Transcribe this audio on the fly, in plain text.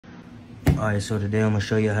Alright, so today I'm gonna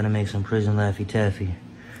show you how to make some prison Laffy Taffy.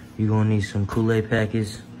 You're gonna need some Kool-Aid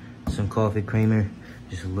packets, some coffee creamer,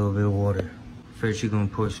 just a little bit of water. First you're gonna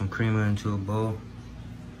pour some creamer into a bowl.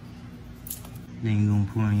 Then you're gonna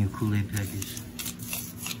pour in your Kool-Aid packets.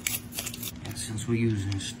 And since we're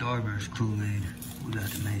using Starburst Kool-Aid, we got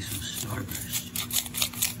to make some Starburst.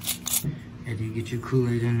 After you get your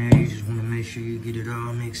Kool-Aid in there, you just wanna make sure you get it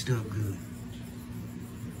all mixed up good.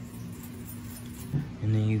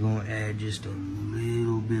 And then you're gonna add just a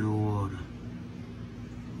little bit of water.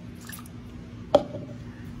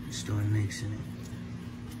 Start mixing it.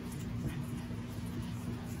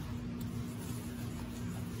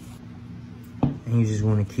 And you just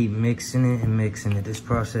wanna keep mixing it and mixing it. This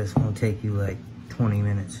process gonna take you like 20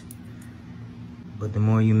 minutes. But the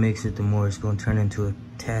more you mix it, the more it's gonna turn into a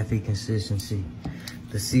taffy consistency.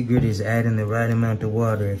 The secret is adding the right amount of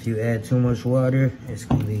water. If you add too much water, it's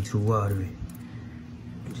gonna be too watery.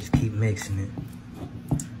 Just keep mixing it.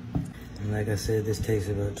 And like I said, this takes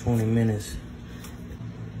about 20 minutes.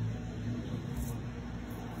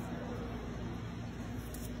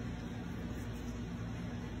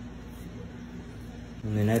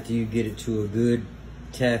 And then after you get it to a good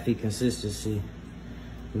taffy consistency,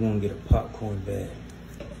 you're gonna get a popcorn bag.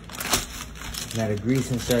 Now the grease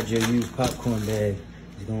inside your used popcorn bag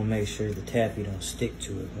is gonna make sure the taffy don't stick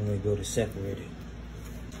to it when we go to separate it.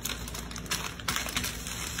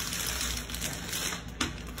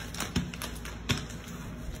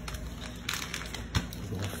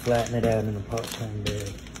 Flatten it out in the popcorn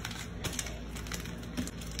bag.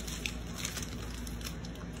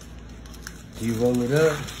 You roll it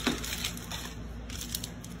up.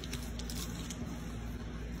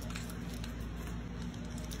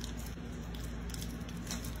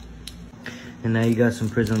 And now you got some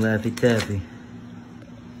prison Laffy Taffy.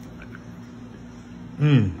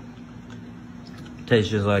 Tastes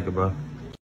just like it, bro.